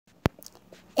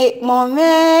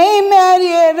Ekmome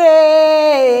imeriere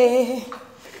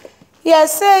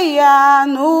Yeseya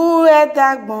nu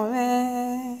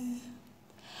edagbome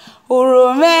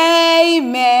Urome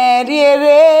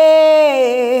imeriere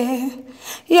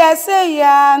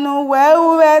Yeseya nu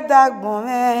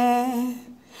edagbome.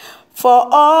 For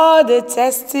all the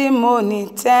testimony,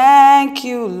 thank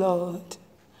you, Lord.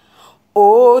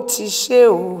 Oh, Tishe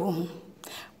o,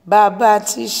 Baba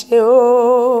Tishe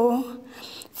o.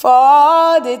 For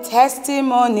all the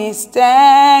testimonies,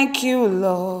 thank you,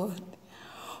 Lord.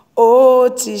 Oh,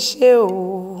 Tishe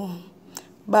o,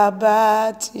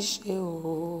 Baba Tishe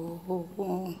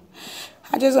o.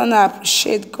 I just want to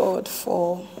appreciate God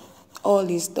for all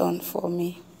He's done for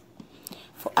me,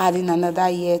 for adding another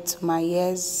year to my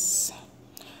years,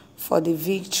 for the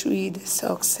victory, the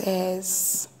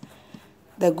success,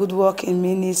 the good work in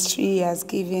ministry He has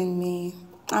given me,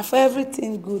 and for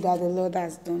everything good that the Lord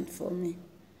has done for me.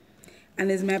 And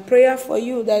it's my prayer for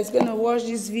you that is going to watch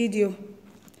this video,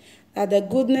 that the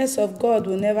goodness of God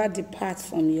will never depart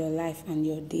from your life and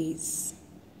your days.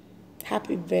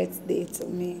 Happy birthday to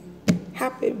me.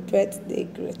 Happy birthday,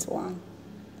 great one.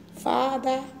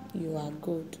 Father, you are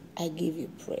good. I give you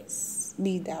praise.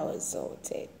 Be thou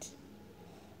exalted.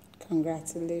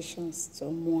 Congratulations to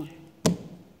moi.